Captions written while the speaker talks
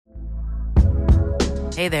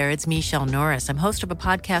Hey there, it's Michelle Norris. I'm host of a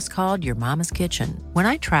podcast called Your Mama's Kitchen. When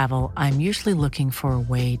I travel, I'm usually looking for a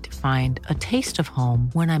way to find a taste of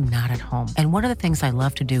home when I'm not at home. And one of the things I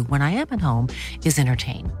love to do when I am at home is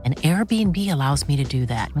entertain. And Airbnb allows me to do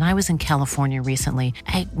that. When I was in California recently,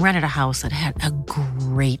 I rented a house that had a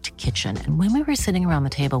great kitchen. And when we were sitting around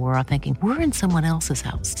the table, we were all thinking, we're in someone else's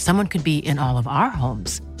house. Someone could be in all of our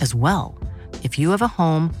homes as well. If you have a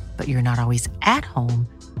home, but you're not always at home,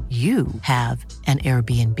 you have an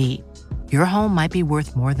Airbnb. Your home might be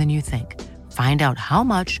worth more than you think. Find out how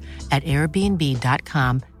much at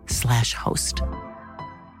airbnb.com/host.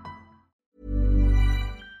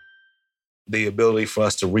 The ability for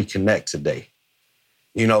us to reconnect today.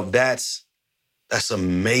 You know, that's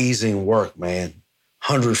amazing work, man.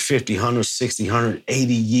 150, 160,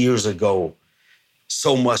 180 years ago,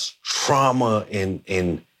 so much trauma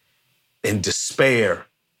and despair.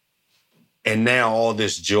 And now all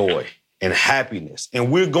this joy and happiness.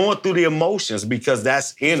 And we're going through the emotions because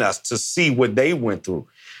that's in us to see what they went through.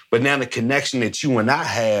 But now the connection that you and I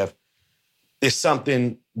have is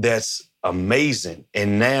something that's amazing.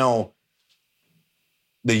 And now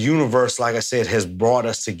the universe, like I said, has brought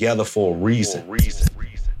us together for a reason.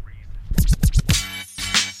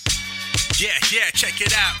 Yeah, check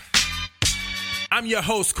it out. I'm your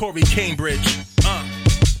host, Corey Cambridge.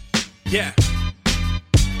 Yeah.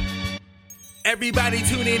 Everybody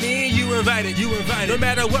tuning in, you invited. No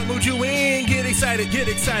matter what mood you in, get excited.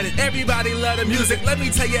 Everybody love the music, let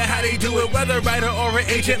me tell you how they do it. Whether writer or an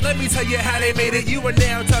agent, let me tell you how they made it. You are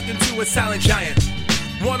now talking to a silent giant.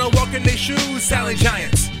 Wanna walk in their shoes, silent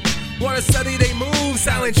giants. Wanna study they moves,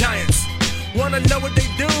 silent giants. Wanna know what they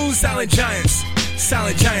do, silent giants.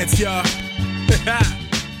 Silent giants, y'all.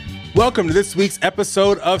 Welcome to this week's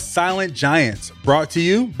episode of Silent Giants, brought to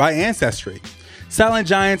you by Ancestry. Silent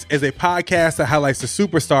Giants is a podcast that highlights the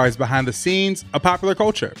superstars behind the scenes of popular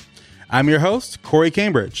culture. I'm your host, Corey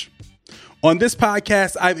Cambridge. On this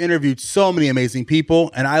podcast, I've interviewed so many amazing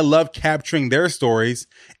people, and I love capturing their stories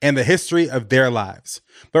and the history of their lives.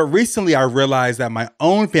 But recently, I realized that my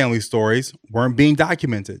own family stories weren't being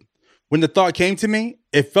documented. When the thought came to me,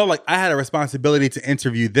 it felt like I had a responsibility to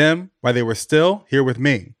interview them while they were still here with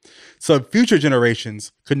me, so future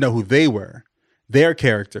generations could know who they were, their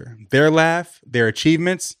character, their laugh, their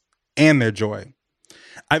achievements, and their joy.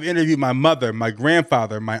 I've interviewed my mother, my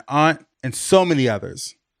grandfather, my aunt, and so many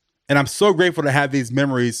others. And I'm so grateful to have these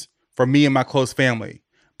memories for me and my close family.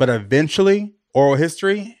 But eventually, oral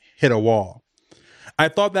history hit a wall. I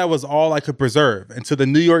thought that was all I could preserve until the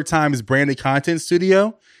New York Times branded content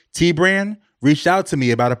studio, T-Brand, reached out to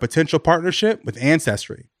me about a potential partnership with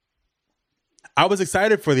Ancestry. I was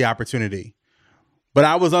excited for the opportunity, but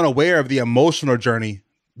I was unaware of the emotional journey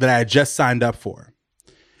that I had just signed up for.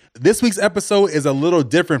 This week's episode is a little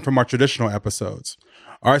different from our traditional episodes.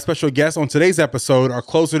 Our special guests on today's episode are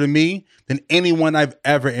closer to me than anyone I've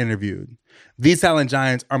ever interviewed. These Silent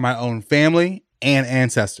Giants are my own family and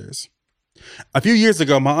ancestors. A few years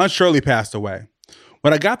ago, my Aunt Shirley passed away.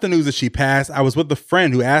 When I got the news that she passed, I was with a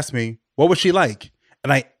friend who asked me, what was she like?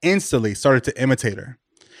 And I instantly started to imitate her.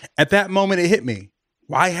 At that moment, it hit me.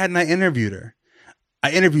 Why hadn't I interviewed her?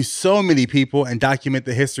 I interview so many people and document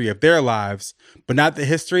the history of their lives, but not the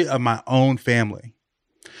history of my own family.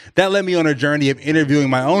 That led me on a journey of interviewing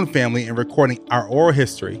my own family and recording our oral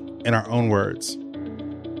history in our own words.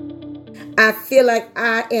 I feel like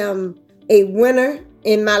I am a winner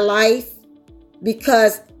in my life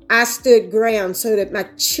because I stood ground so that my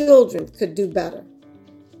children could do better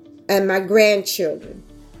and my grandchildren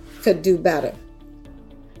could do better.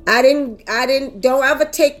 Don't ever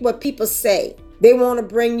take what people say. They want to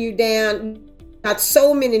bring you down. Got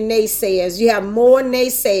so many naysayers. You have more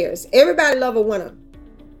naysayers. Everybody love a winner.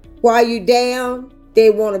 While you down, they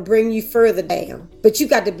want to bring you further down. But you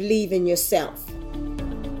got to believe in yourself.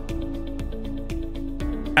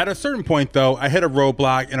 At a certain point, though, I hit a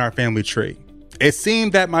roadblock in our family tree. It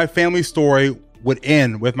seemed that my family story would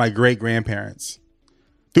end with my great-grandparents.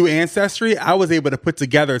 Through Ancestry, I was able to put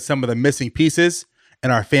together some of the missing pieces in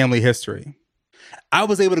our family history. I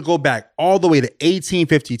was able to go back all the way to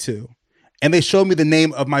 1852, and they showed me the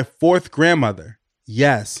name of my fourth grandmother.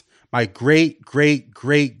 Yes, my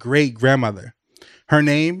great-great-great-great-grandmother. Her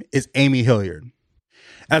name is Amy Hilliard.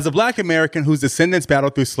 As a Black American whose descendants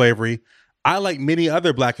battled through slavery, I, like many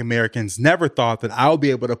other Black Americans, never thought that I would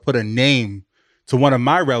be able to put a name to one of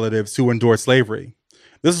my relatives who endured slavery.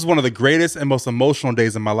 This is one of the greatest and most emotional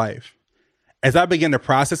days of my life. As I began to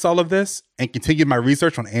process all of this and continued my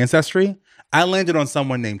research on Ancestry, I landed on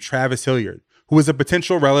someone named Travis Hilliard, who was a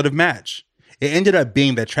potential relative match. It ended up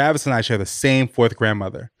being that Travis and I share the same fourth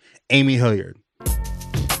grandmother, Amy Hilliard.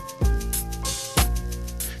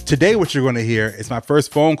 Today, what you're going to hear is my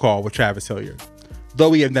first phone call with Travis Hilliard. Though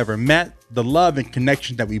we have never met, the love and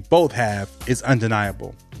connection that we both have is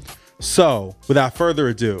undeniable. So, without further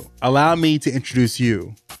ado, allow me to introduce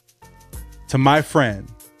you to my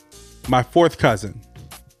friend, my fourth cousin,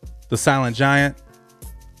 the silent giant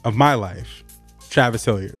of my life, Travis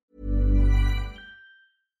Hilliard.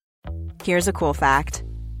 Here's a cool fact.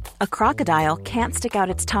 A crocodile can't stick out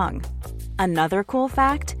its tongue. Another cool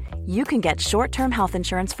fact, you can get short-term health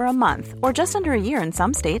insurance for a month or just under a year in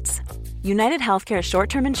some states. United Healthcare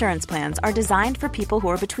short-term insurance plans are designed for people who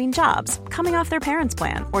are between jobs, coming off their parents'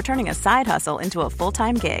 plan, or turning a side hustle into a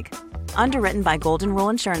full-time gig. Underwritten by Golden Rule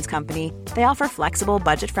Insurance Company, they offer flexible,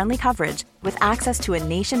 budget-friendly coverage with access to a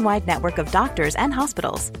nationwide network of doctors and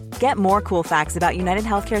hospitals. Get more cool facts about United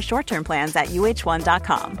Healthcare short-term plans at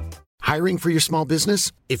uh1.com. Hiring for your small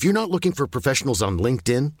business? If you're not looking for professionals on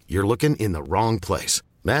LinkedIn, you're looking in the wrong place.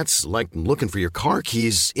 That's like looking for your car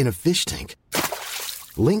keys in a fish tank.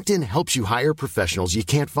 LinkedIn helps you hire professionals you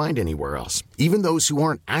can't find anywhere else, even those who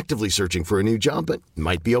aren't actively searching for a new job but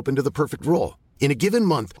might be open to the perfect role. In a given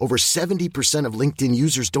month, over 70% of LinkedIn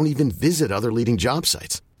users don't even visit other leading job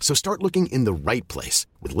sites. So start looking in the right place.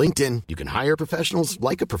 With LinkedIn, you can hire professionals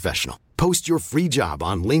like a professional. Post your free job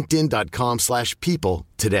on linkedin.com/people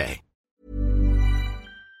today.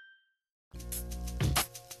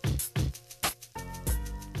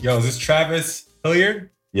 Yo, is this Travis Hilliard?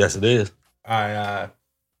 Yes, it is. I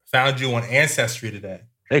found you on Ancestry today.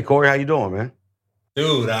 Hey, Corey, how you doing, man?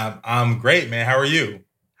 Dude, I'm great, man. How are you?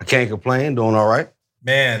 I can't complain. Doing all right.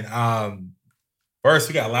 Man, first,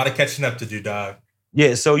 we got a lot of catching up to do, dog.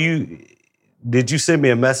 Yeah, so did you send me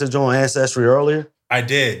a message on Ancestry earlier? I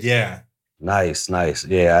did, yeah. Nice.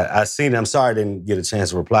 Yeah, I seen it. I'm sorry I didn't get a chance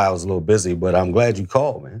to reply. I was a little busy, but I'm glad you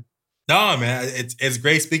called, man. No, man, it's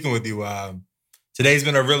great speaking with you. Today's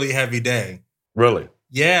been a really heavy day. Really?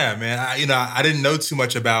 Yeah, man. I didn't know too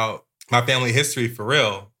much about my family history for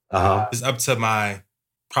real. Uh-huh. It's up to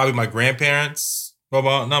probably my grandparents.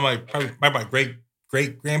 Well, no, my great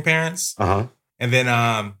grandparents. Uh-huh. And then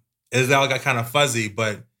it all got kind of fuzzy,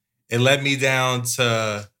 but it led me down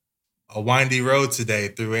to a windy road today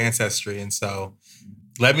through Ancestry. And so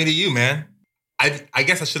led me to you, man. I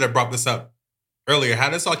guess I should have brought this up earlier. How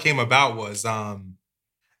this all came about was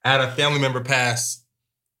I had a family member pass,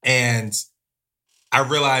 and I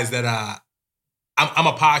realized that I'm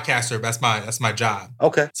a podcaster. That's my job.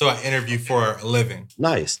 Okay. So I interview for a living.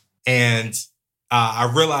 Nice. And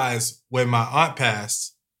I realized when my aunt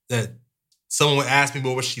passed that someone would ask me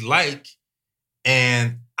what was she like,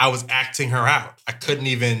 and I was acting her out. I couldn't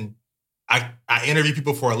even. I interview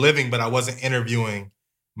people for a living, but I wasn't interviewing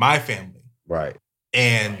my family. Right.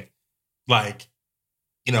 And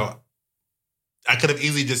I could have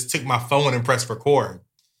easily just took my phone and pressed record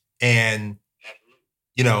and,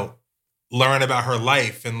 learn about her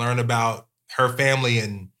life and learn about her family.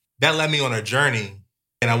 And that led me on a journey.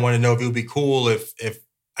 And I want to know if it would be cool if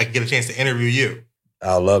I could get a chance to interview you.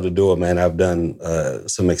 I'd love to do it, man. I've done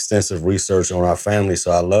some extensive research on our family,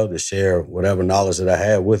 so I'd love to share whatever knowledge that I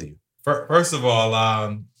have with you. First of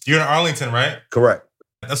all, you're in Arlington, right? Correct.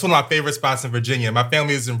 That's one of my favorite spots in Virginia. My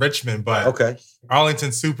family is in Richmond, but okay.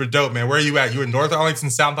 Arlington's super dope, man. Where are you at? You in North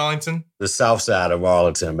Arlington, South Arlington? The south side of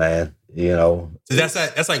Arlington, man. So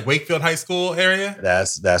that's like Wakefield High School area?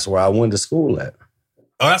 That's where I went to school at.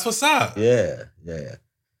 Oh, that's what's up. Yeah.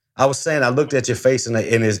 I was saying, I looked at your face and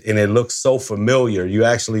it looked so familiar. You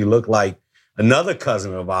actually look like another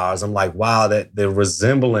cousin of ours. I'm like, wow, that the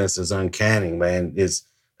resemblance is uncanny, man. It's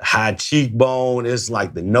high cheekbone. It's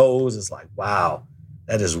like the nose. It's like, wow,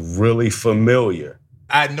 that is really familiar.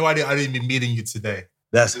 I had no idea I didn't be meeting you today.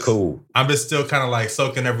 That's cool. I'm just still kind of like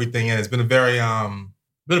soaking everything in. It's been a very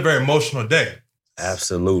emotional day.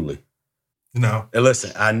 Absolutely. And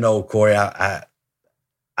listen, I know, Corey, I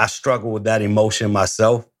struggle with that emotion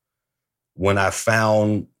myself. When I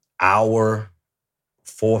found our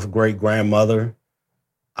fourth great grandmother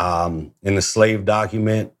in the slave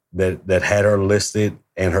document that had her listed,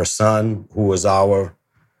 and her son, who was our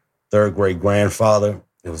third great grandfather,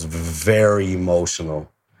 it was very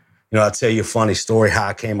emotional. I'll tell you a funny story how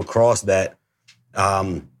I came across that.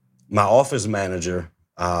 My office manager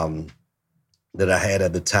that I had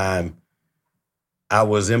at the time, I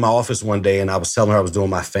was in my office one day and I was telling her I was doing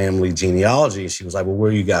my family genealogy. And she was like, well,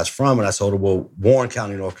 where are you guys from? And I told her, well, Warren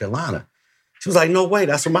County, North Carolina. She was like, no way,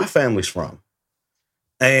 that's where my family's from.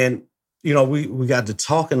 And, we got to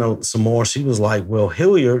talking some more. She was like, well,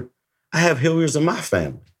 Hilliard, I have Hilliards in my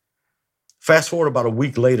family. Fast forward about a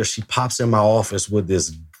week later, she pops in my office with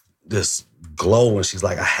this glow and she's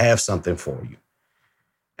like, I have something for you.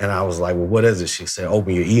 And I was like, well, what is it? She said,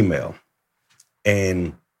 open your email.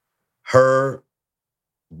 And her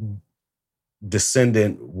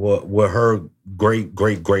descendant, what her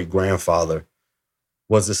great-great-great-grandfather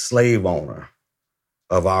was a slave owner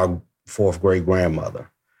of our fourth great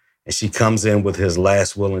grandmother. And she comes in with his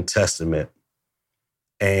last will and testament.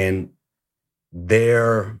 And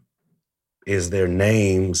there is their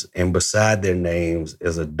names, and beside their names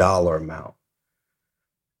is a dollar amount.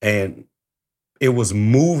 And it was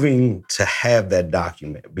moving to have that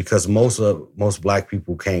document because most Black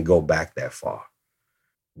people can't go back that far.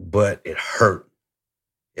 But it hurt.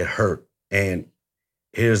 It hurt. And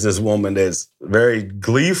here's this woman that's very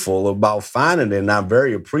gleeful about finding it, and I'm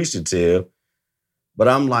very appreciative. But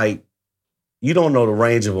I'm like, you don't know the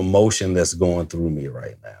range of emotion that's going through me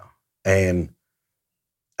right now. And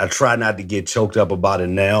I try not to get choked up about it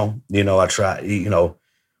now. I try,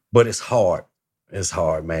 but it's hard. It's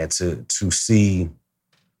hard, man, to see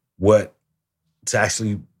to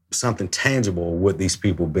actually something tangible what these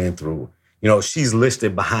people been through. She's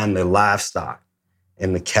listed behind the livestock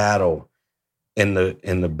and the cattle and the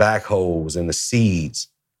backhoes and the seeds.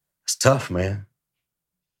 It's tough, man.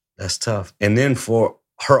 That's tough. And then for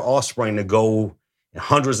her offspring to go in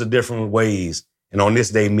hundreds of different ways, and on this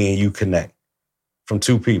day, me and you connect from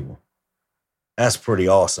two people. That's pretty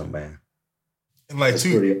awesome, man. And like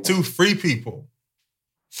two free people.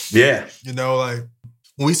 Yeah. Like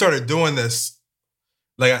when we started doing this,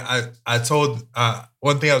 like I told,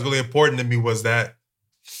 one thing that was really important to me was that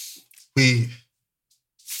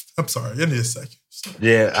I'm sorry, give me a second.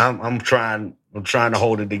 Yeah, I'm trying to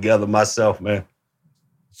hold it together myself, man.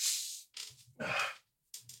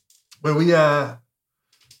 When we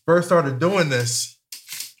first started doing this,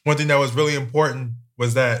 one thing that was really important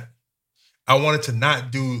was that I wanted to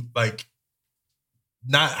not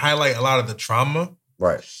highlight a lot of the trauma.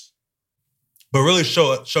 Right. But really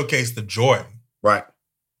showcase the joy. Right.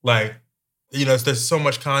 Like, there's so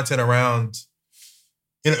much content around,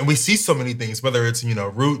 and we see so many things, whether it's,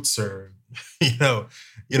 Roots or,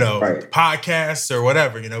 right. podcasts or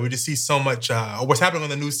whatever, we just see so much, what's happening on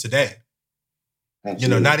the news today.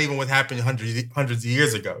 Absolutely. Not even what happened hundreds of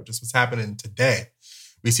years ago, just what's happening today.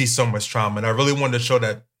 We see so much trauma. And I really wanted to show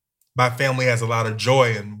that my family has a lot of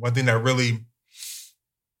joy. And one thing that really,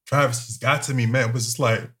 Travis, just got to me, man, was just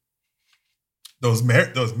like those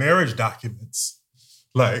marriage documents.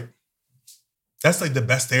 Like, that's like the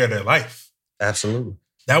best day of their life. Absolutely.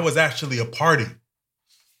 That was actually a party.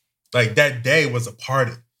 Like, that day was a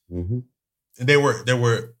party. Mm-hmm. And they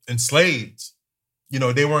were enslaved.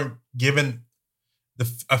 They weren't given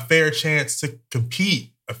a fair chance to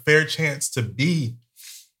compete, a fair chance to be,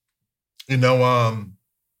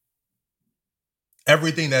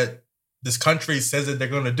 everything that this country says that they're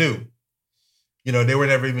going to do. They were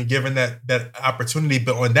never even given that opportunity.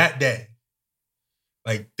 But on that day,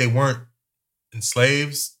 like, they weren't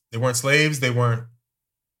slaves. They weren't slaves. They weren't,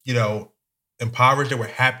 impoverished. They were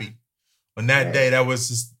happy. On that day, that was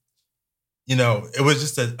just, it was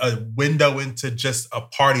just a window into just a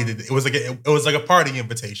party. It was like a party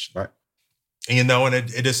invitation. Right. And, and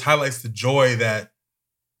it just highlights the joy that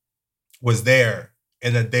was there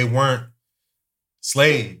and that they weren't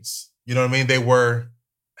slaves. You know what I mean? They were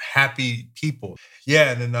happy people.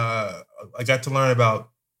 Yeah. And then I got to learn about,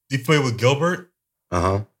 you familiar with Gilbert?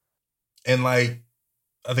 Uh-huh. And like,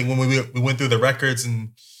 I think when we went through the records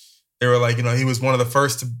and they were like, he was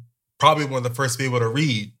probably one of the first to be able to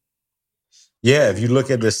read. Yeah, if you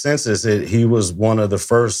look at the census, he was one of the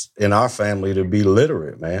first in our family to be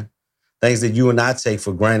literate, man. Things that you and I take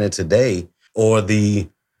for granted today, or the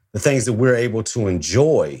things that we're able to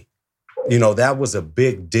enjoy, that was a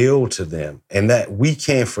big deal to them. And that we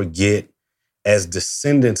can't forget, as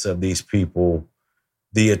descendants of these people,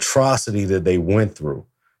 the atrocity that they went through.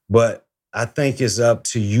 But I think it's up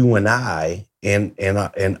to you and I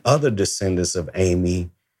and other descendants of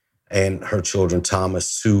Amy and her children,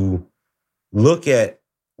 Thomas, to look at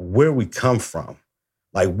where we come from,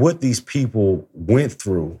 like what these people went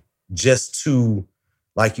through just to,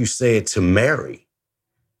 like you said, to marry.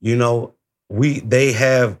 They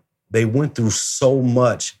went through so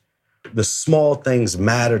much. The small things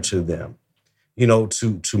matter to them,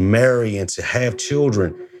 to marry and to have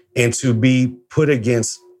children and to be put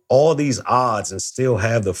against all these odds and still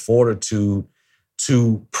have the fortitude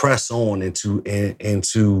to press on and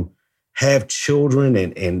to have children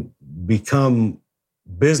and become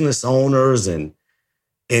business owners and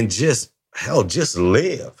just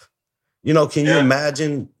live. Can you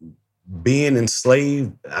imagine being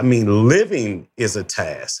enslaved? I mean, living is a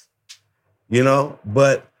task,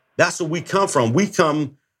 but that's where we come from.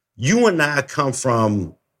 You and I come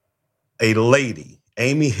from a lady,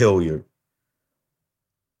 Amy Hilliard,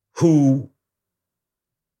 who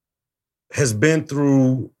has been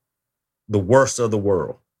through the worst of the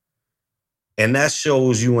world. And that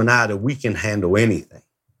shows you and I that we can handle anything.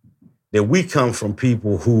 That we come from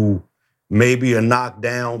people who maybe are knocked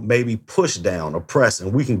down, maybe pushed down, oppressed,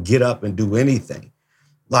 and we can get up and do anything.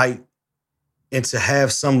 Like, and to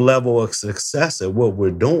have some level of success at what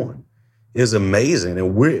we're doing is amazing.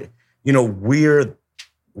 And we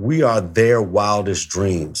are their wildest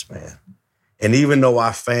dreams, man. And even though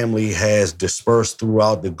our family has dispersed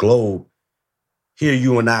throughout the globe, here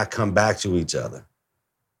you and I come back to each other.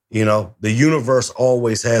 You know, the universe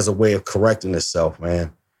always has a way of correcting itself,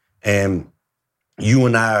 man. And you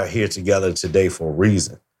and I are here together today for a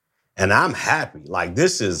reason. And I'm happy. Like,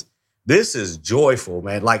 this is joyful,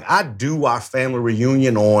 man. Like, I do our family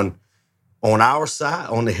reunion on our side,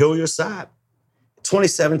 on the Hilliard side.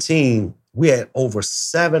 2017, we had over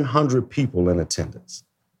 700 people in attendance.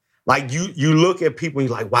 Like, you look at people and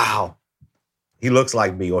you're like, wow, he looks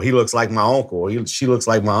like me, or he looks like my uncle, or she looks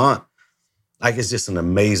like my aunt. Like, it's just an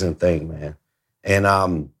amazing thing, man. And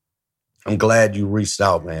I'm glad you reached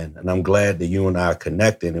out, man. And I'm glad that you and I are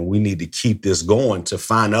connected, and we need to keep this going to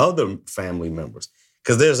find other family members,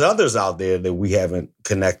 because there's others out there that we haven't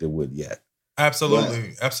connected with yet. Absolutely.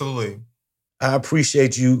 Yeah. Absolutely. I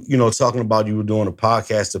appreciate you, talking about you were doing a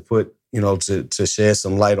podcast to put, to shed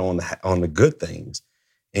some light on the good things.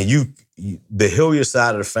 And you, the Hilliard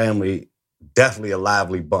side of the family, definitely a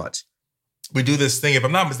lively bunch. We do this thing. If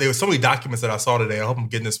I'm not mistaken, there were so many documents that I saw today. I hope I'm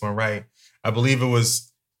getting this one right. I believe it was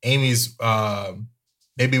Amy's,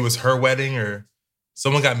 maybe it was her wedding, or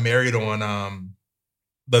someone got married on,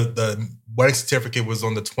 the wedding certificate was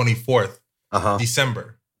on the 24th,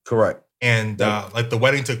 December. Correct. And like the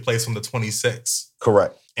wedding took place on the 26th.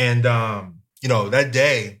 Correct. And, that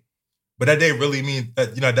day, but that day really means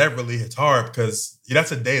that, that really hits hard, because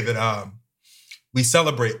that's a day that we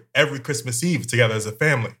celebrate every Christmas Eve together as a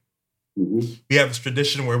family. Mm-hmm. We have this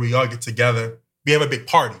tradition where we all get together. We have a big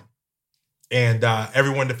party, and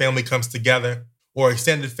everyone in the family comes together, or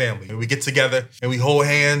extended family. And we get together and we hold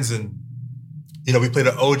hands, and, we play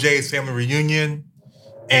the OJ's family reunion,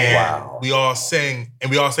 and we all sing,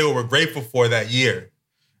 and we all say what we're grateful for that year,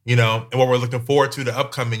 and what we're looking forward to the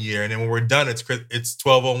upcoming year. And then when we're done, it's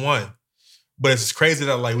 12:01. But it's crazy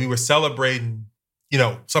that, like, we were celebrating,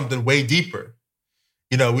 something way deeper.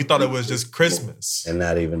 We thought it was just Christmas. And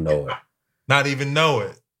not even know it. Not even know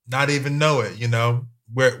it.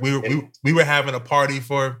 We were having a party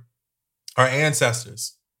for our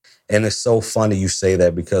ancestors. And it's so funny you say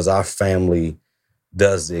that, because our family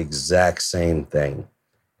does the exact same thing.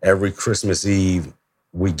 Every Christmas Eve,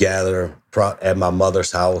 we gather at my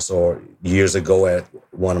mother's house, or years ago at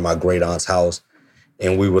one of my great aunt's house,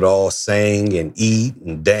 and we would all sing and eat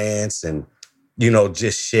and dance and,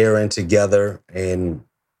 just sharing together. And,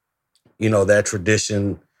 that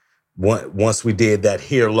tradition, once we did that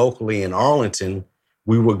here locally in Arlington,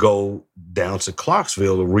 we would go down to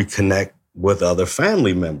Clarksville to reconnect with other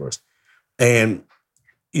family members. And,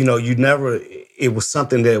 it was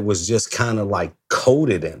something that was just kind of like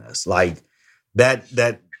coded in us. Like that,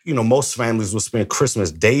 most families would spend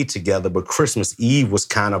Christmas Day together, but Christmas Eve was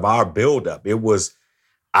kind of our buildup. It was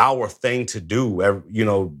our thing to do,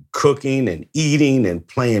 cooking and eating and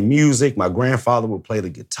playing music. My grandfather would play the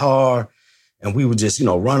guitar, and we would just,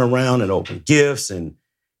 run around and open gifts. And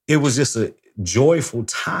it was just a joyful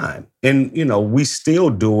time. And, we still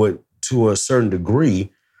do it to a certain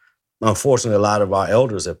degree. Unfortunately, a lot of our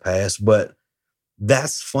elders have passed, but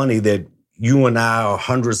that's funny that you and I are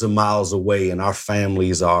hundreds of miles away and our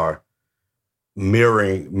families are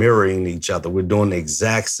mirroring each other. We're doing the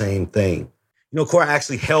exact same thing. Corey, I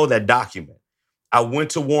actually held that document. I went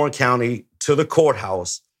to Warren County to the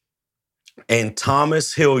courthouse, and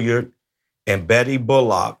Thomas Hilliard and Betty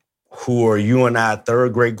Bullock, who are you and I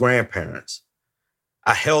third great grandparents,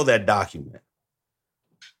 I held that document.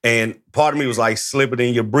 And part of me was like, slip it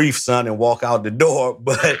in your brief, son, and walk out the door.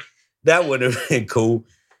 But that would have been cool.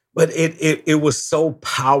 But it was so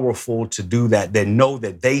powerful to do that, know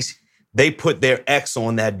that they put their X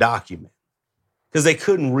on that document. Because they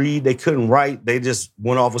couldn't read, they couldn't write. They just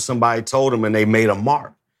went off what somebody told them and they made a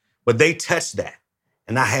mark. But they touched that.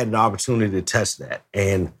 And I had an opportunity to touch that.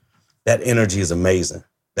 And that energy is amazing.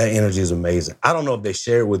 I don't know if they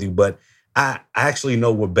share it with you, but I actually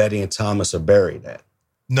know where Betty and Thomas are buried at.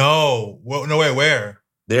 No. Well, no way, where?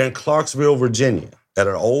 They're in Clarksville, Virginia, at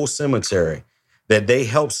an old cemetery that they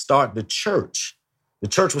helped start the church. The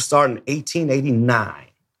church was started in 1889.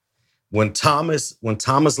 When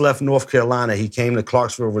Thomas left North Carolina, he came to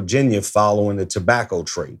Clarksville, Virginia, following the tobacco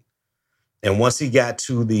trade. And once he got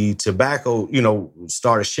to the tobacco,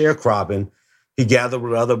 started sharecropping, he gathered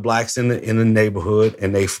with other blacks in the neighborhood,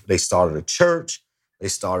 and they started a church. They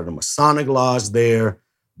started a Masonic lodge there.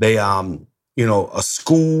 They, a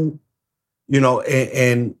school,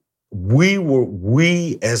 and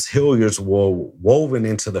we as Hilliards were woven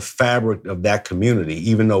into the fabric of that community,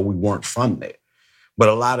 even though we weren't from there. But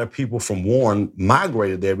a lot of people from Warren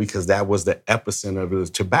migrated there because that was the epicenter of the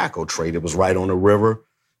tobacco trade. It was right on the river.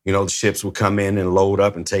 The ships would come in and load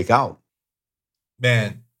up and take out.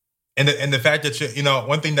 Man, and the fact that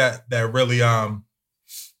one thing that really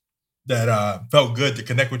felt good to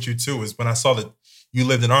connect with you too is when I saw that you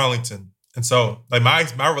lived in Arlington, and so like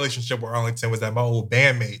my relationship with Arlington was that my old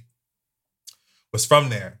bandmate was from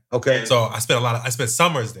there. Okay, so I spent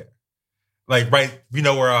summers there, like right,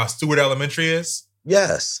 where Stewart Elementary is.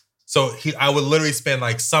 Yes. So I would literally spend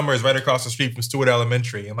like summers right across the street from Stewart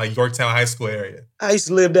Elementary in like Yorktown High School area. I used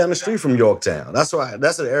to live down the street from Yorktown. That's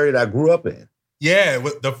the area that I grew up in. Yeah,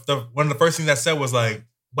 one of the first things I said was like,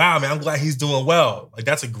 "Wow, man, I'm glad he's doing well. Like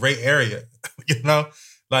that's a great area,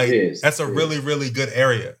 Like that's a really, really good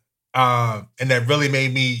area, and that really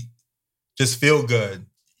made me just feel good,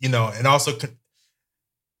 And also,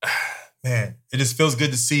 man, it just feels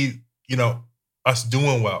good to see us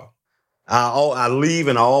doing well. I leave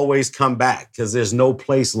and I always come back because there's no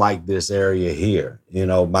place like this area here.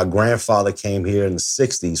 My grandfather came here in the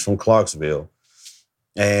 60s from Clarksville.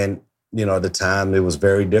 And, at the time it was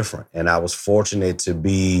very different. And I was fortunate to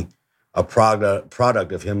be a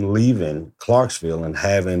product of him leaving Clarksville and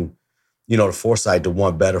having, the foresight to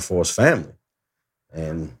want better for his family.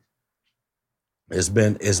 And it's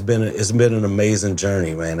been an amazing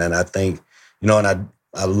journey, man. And I think, and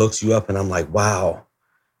I looked you up and I'm like, wow.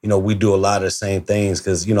 We do a lot of the same things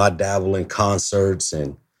because, I dabble in concerts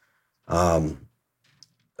and a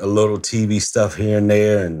little TV stuff here and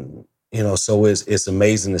there. And, so it's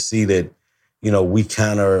amazing to see that, we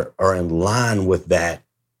kind of are in line with that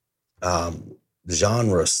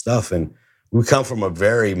genre of stuff. And we come from a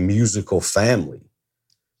very musical family,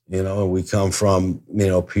 and we come from,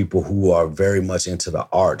 people who are very much into the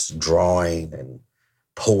arts, drawing and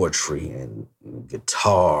poetry and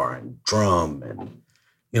guitar and drum and,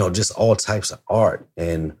 just all types of art.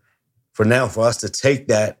 And for us to take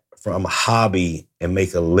that from a hobby and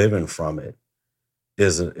make a living from it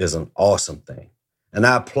is an awesome thing. And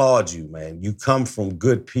I applaud you, man. You come from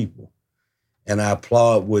good people. And I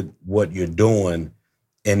applaud what you're doing.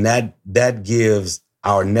 And that gives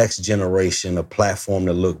our next generation a platform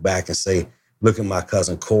to look back and say, look at my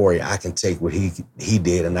cousin Corey. I can take what he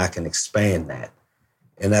did and I can expand that.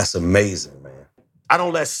 And that's amazing, man. I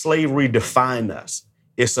don't let slavery define us.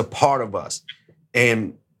 It's a part of us.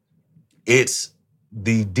 And it's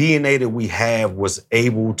the DNA that we have was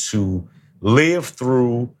able to live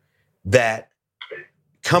through that,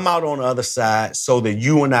 come out on the other side so that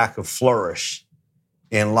you and I could flourish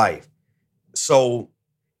in life. So,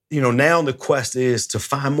 now the quest is to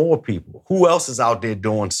find more people. Who else is out there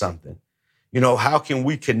doing something? How can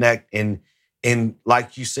we connect? And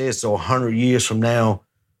like you said, so 100 years from now,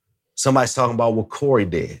 somebody's talking about what Corey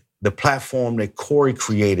did. The platform that Corey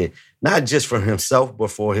created, not just for himself,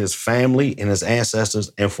 but for his family and his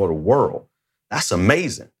ancestors and for the world. That's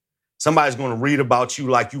amazing. Somebody's going to read about you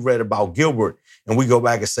like you read about Gilbert, and we go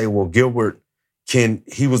back and say, well, Gilbert,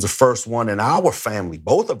 he was the first one in our family,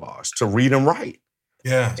 both of ours, to read and write.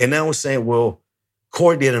 Yeah. And now we're saying, well,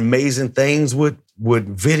 Corey did amazing things with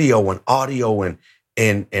video and audio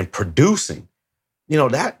and producing.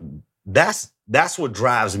 That's what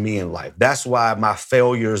drives me in life. That's why my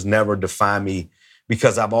failures never define me,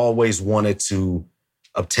 because I've always wanted to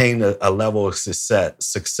obtain a level of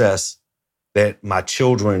success that my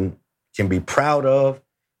children can be proud of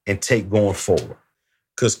and take going forward.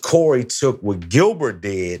 Because Corey took what Gilbert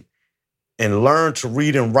did and learned to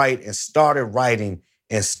read and write and started writing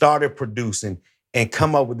and started producing and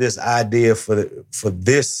come up with this idea for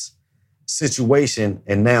this situation.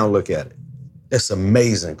 And now look at it. It's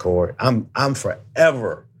amazing, Corey. I'm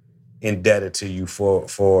forever indebted to you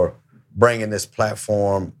for bringing this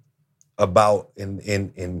platform about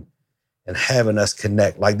and having us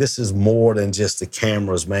connect. Like, this is more than just the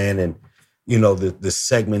cameras, man, and the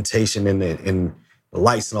segmentation and the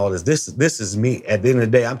lights and all this. This is me. At the end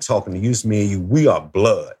of the day, I'm talking to you, it's me and you. We are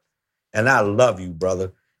blood, and I love you,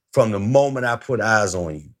 brother. From the moment I put eyes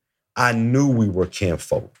on you, I knew we were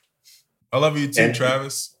kinfolk. I love you too,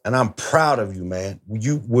 Travis. And I'm proud of you, man.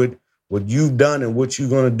 What you've done and what you're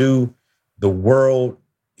going to do, the world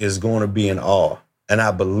is going to be in awe. And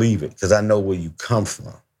I believe it because I know where you come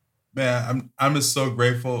from. Man, I'm just so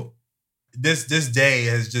grateful. This day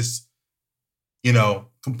has just,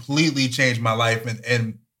 completely changed my life.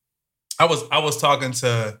 And I was talking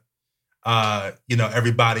to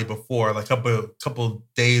everybody before, like a couple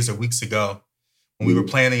days or weeks ago when we were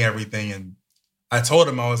planning everything. And I told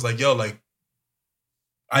him, I was like, yo, like,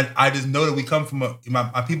 I just know that we come from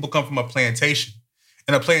my people come from a plantation.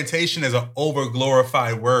 And a plantation is an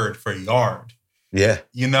over-glorified word for yard. Yeah.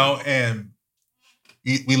 And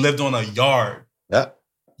we lived on a yard. Yeah.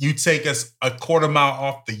 You take us a quarter mile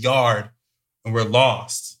off the yard and we're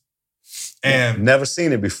lost. And never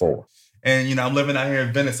seen it before. And, I'm living out here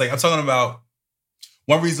in Venice. Like, I'm talking about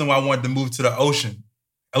one reason why I wanted to move to the ocean.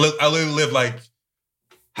 I literally live like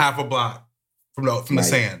half a block from the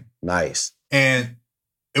sand. Nice. And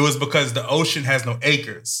it was because the ocean has no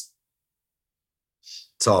acres.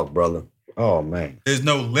 Talk, brother. Oh, man. There's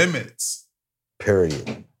no limits.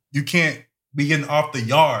 Period. You can't be getting off the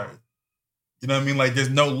yard. You know what I mean? Like,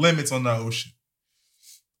 there's no limits on the ocean.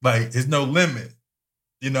 Like, there's no limit.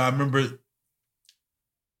 I remember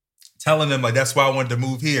telling them, like, that's why I wanted to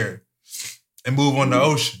move here and move on the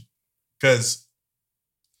ocean. Because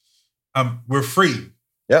we're free.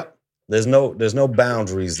 Yep. There's no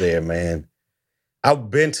boundaries there, man.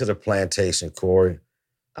 I've been to the plantation, Corey.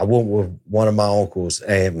 I went with one of my uncles,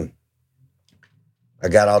 and I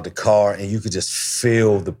got out the car, and you could just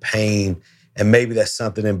feel the pain. And maybe that's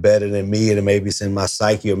something embedded in me, and maybe it's in my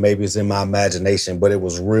psyche, or maybe it's in my imagination, but it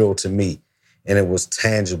was real to me, and it was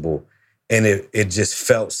tangible, and it just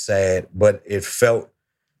felt sad, but it felt,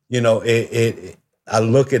 I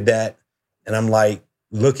look at that, and I'm like,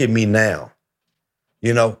 look at me now.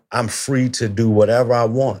 I'm free to do whatever I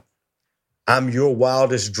want. I'm your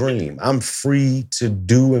wildest dream. I'm free to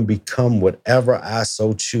do and become whatever I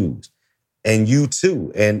so choose. And you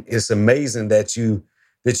too. And it's amazing that you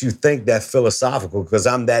think that philosophical, because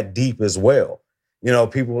I'm that deep as well.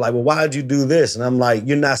 People are like, well, why'd you do this? And I'm like,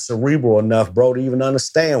 you're not cerebral enough, bro, to even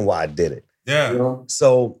understand why I did it. Yeah.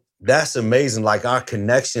 So that's amazing. Like, our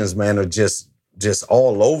connections, man, are just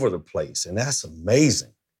all over the place. And that's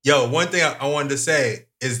amazing. Yo, one thing I wanted to say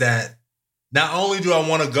is that not only do I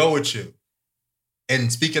want to go with you,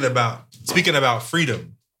 and speaking about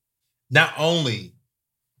freedom, not only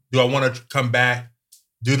do I want to come back,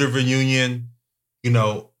 do the reunion,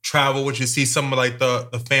 travel with you, see some of like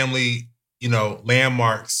the family,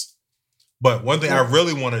 landmarks. But one thing I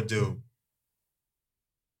really want to do,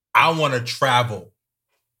 I want to travel.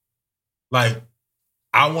 Like,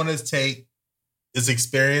 I want to take this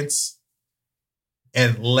experience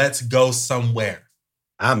and let's go somewhere.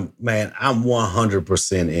 I'm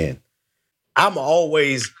 100% in. I'm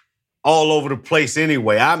always all over the place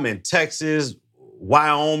anyway. I'm in Texas,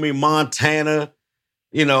 Wyoming, Montana,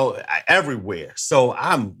 everywhere. So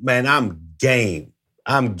I'm game.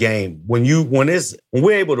 I'm game. When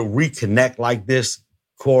we're able to reconnect like this,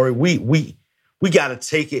 Corey, we got to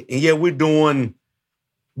take it. And yeah, we're going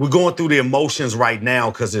through the emotions right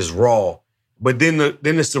now because it's raw. But then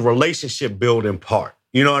it's the relationship building part.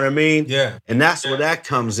 You know what I mean? Yeah. And that's where that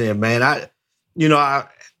comes in, man.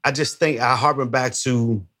 I just think I harken back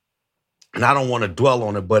to, and I don't want to dwell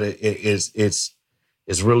on it, but it's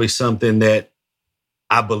really something that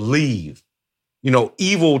I believe.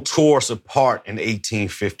 Evil tore us apart in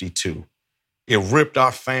 1852. It ripped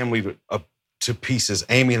our family to pieces.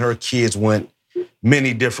 Amy and her kids went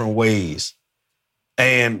many different ways.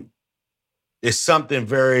 And it's something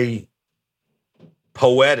very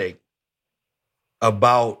poetic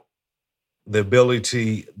about the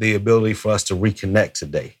ability for us to reconnect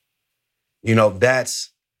today. That's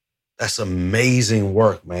amazing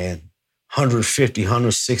work, man. 150,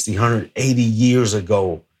 160, 180 years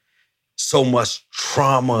ago, so much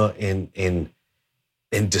trauma and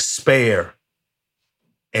despair.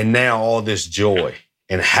 And now all this joy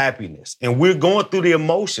and happiness. And we're going through the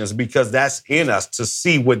emotions because that's in us to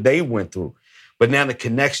see what they went through. But now the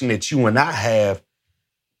connection that you and I have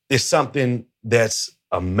is something that's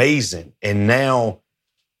amazing. And now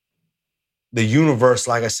the universe,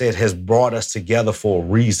 like I said, has brought us together for a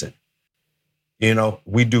reason.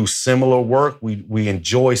 We do similar work. We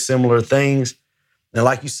enjoy similar things. And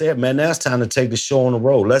like you said, man, now it's time to take the show on the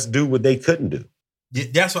road. Let's do what they couldn't do. Yeah,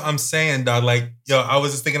 that's what I'm saying, dog. Like, I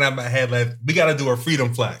was just thinking out of my head, like, we got to do a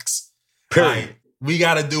freedom flex. Period. Like, we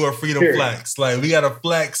got to do a freedom flex. Like, we got to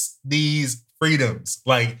flex these freedoms.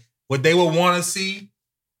 Like, what they would want to see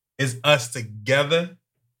is us together,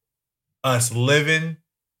 us living,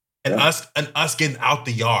 and us getting out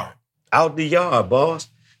the yard. Out the yard, boss.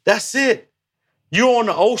 That's it. You're on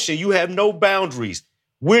the ocean. You have no boundaries.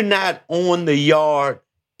 We're not on the yard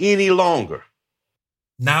any longer.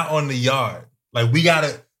 Not on the yard. Like, we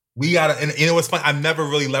gotta, and what's funny? I've never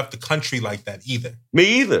really left the country like that either.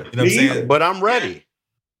 Me either. You know what I'm saying? But I'm ready.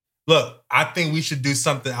 Look, I think we should do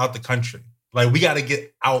something out the country. Like, we gotta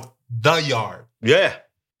get out the yard. Yeah.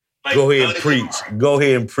 Like, go ahead and preach. Go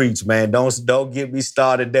ahead and preach, man. Don't get me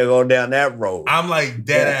started there, go down that road. I'm like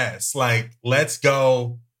dead ass. Like, let's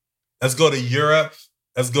go to Europe.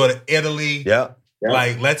 Let's go to Italy. Yeah.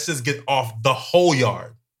 Like, let's just get off the whole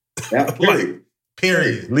yard. Like,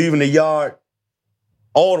 period. Leaving the yard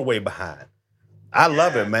all the way behind. I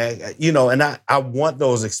love it, man. You know, and I want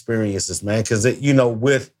those experiences, man, because, you know,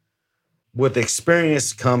 with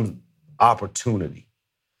experience comes opportunity.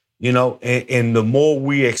 You know, and the more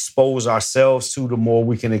we expose ourselves to, the more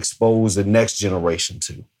we can expose the next generation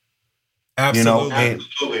to. Absolutely. You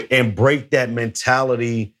know, and break that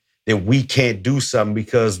mentality that we can't do something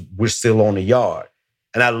because we're still on the yard.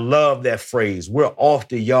 And I love that phrase. We're off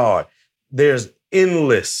the yard. There's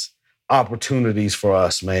endless opportunities for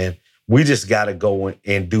us, man. We just got to go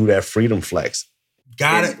and do that freedom flex. We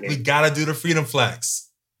got to do the freedom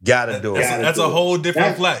flex. Got to do it. That's a whole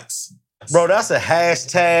different flex. Bro, that's a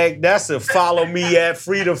hashtag. That's a follow me at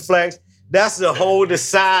Freedom Flex. That's a whole to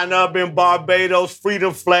sign up in Barbados,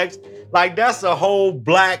 Freedom Flex. Like, that's a whole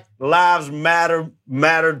Black Lives Matter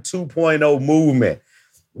 2.0 movement.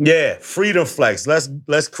 Yeah, Freedom Flex.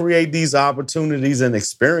 Let's create these opportunities and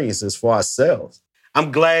experiences for ourselves.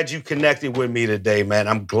 I'm glad you connected with me today, man.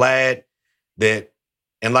 I'm glad that,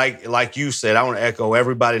 and like you said, I want to echo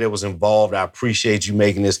everybody that was involved. I appreciate you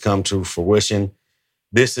making this come to fruition.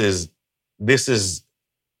 This is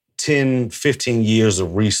 10, 15 years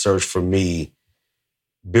of research for me,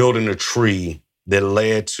 building a tree that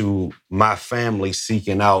led to my family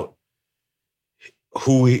seeking out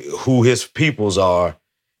who his peoples are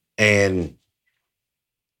and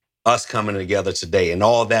us coming together today. And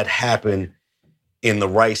all that happened in the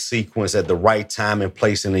right sequence at the right time and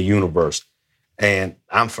place in the universe. And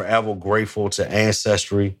I'm forever grateful to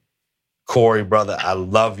Ancestry. Corey, brother, I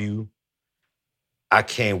love you. I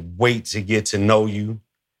can't wait to get to know you.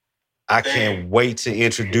 I can't wait to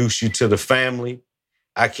introduce you to the family.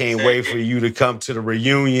 I can't wait for you to come to the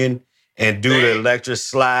reunion and do the electric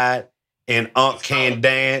slide and Unc can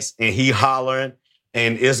dance and he hollering.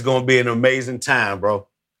 And it's going to be an amazing time, bro.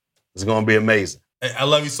 It's going to be amazing. I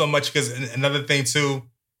love you so much because another thing too,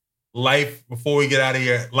 life, before we get out of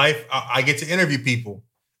here, I get to interview people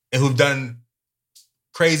who've done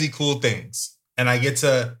crazy cool things. And I get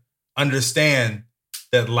to understand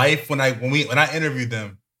that life, when I interview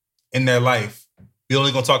them in their life, we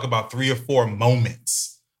only gonna talk about 3 or 4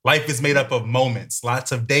 moments. Life is made up of moments,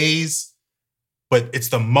 lots of days, but it's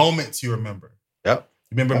the moments you remember. Yep.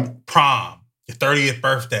 You remember prom, your 30th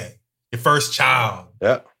birthday, your first child.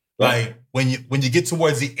 Yep. Like when you get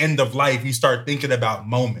towards the end of life, you start thinking about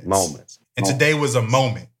moments. And today was a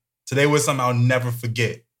moment. Today was something I'll never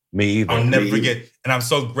forget. Me either. I'll never forget. And I'm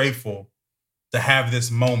so grateful to have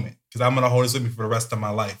this moment because I'm going to hold this with me for the rest of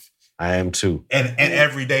my life. I am too. And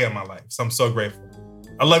every day of my life. So I'm so grateful.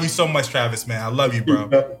 I love you so much, Travis, man. I love you,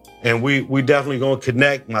 bro. And we definitely going to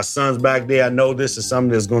connect. My son's back there. I know this is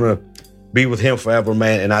something that's going to be with him forever,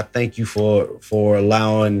 man. And I thank you for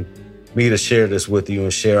allowing me to share this with you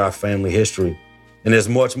and share our family history. And there's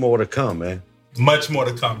much more to come, man. Much more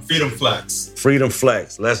to come. Freedom Flex. Freedom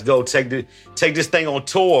Flex. Let's go. Take this thing on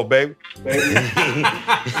tour, baby.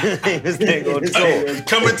 This thing on tour.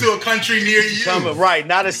 Coming to a country near you. Right,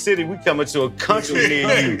 not a city. We coming to a country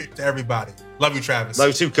near you. To everybody. Love you, Travis. Love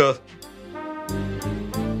you too, cuz.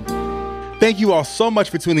 Thank you all so much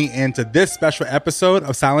for tuning in to this special episode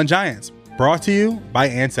of Silent Giants, brought to you by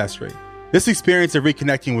Ancestry. This experience of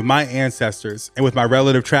reconnecting with my ancestors and with my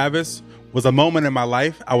relative Travis was a moment in my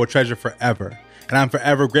life I will treasure forever. And I'm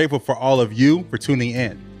forever grateful for all of you for tuning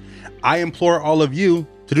in. I implore all of you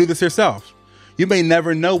to do this yourself. You may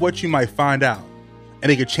never know what you might find out, and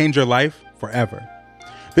it could change your life forever.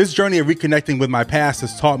 This journey of reconnecting with my past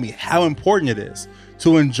has taught me how important it is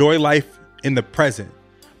to enjoy life in the present,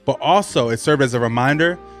 but also it served as a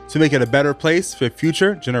reminder to make it a better place for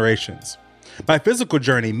future generations. My physical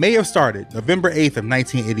journey may have started November 8th of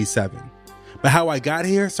 1987, but how I got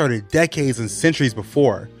here started decades and centuries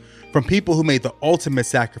before, from people who made the ultimate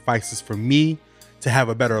sacrifices for me to have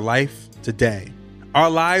a better life today. Our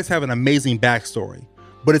lives have an amazing backstory,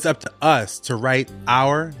 but it's up to us to write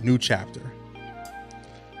our new chapter.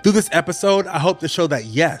 Through this episode, I hope to show that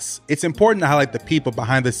yes, it's important to highlight the people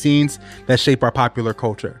behind the scenes that shape our popular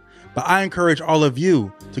culture, but I encourage all of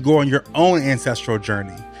you to go on your own ancestral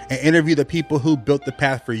journey and interview the people who built the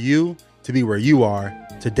path for you to be where you are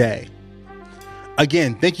today.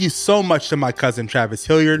 Again, thank you so much to my cousin Travis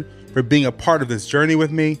Hilliard for being a part of this journey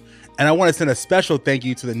with me, And I want to send a special thank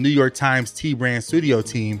you to the New York Times T-Brand Studio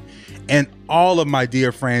team and all of my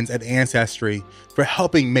dear friends at Ancestry for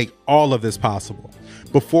helping make all of this possible.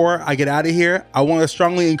 Before I get out of here, I want to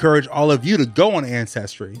strongly encourage all of you to go on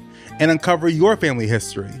Ancestry and uncover your family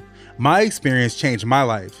history. My experience changed my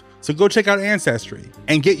life, so go check out Ancestry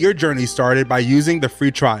and get your journey started by using the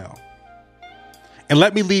free trial. And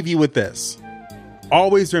let me leave you with this.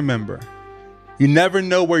 Always remember, you never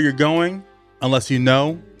know where you're going unless you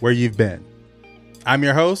know where you've been. I'm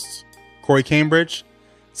your host, Corey Cambridge,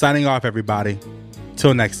 signing off, everybody.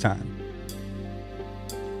 Till next time.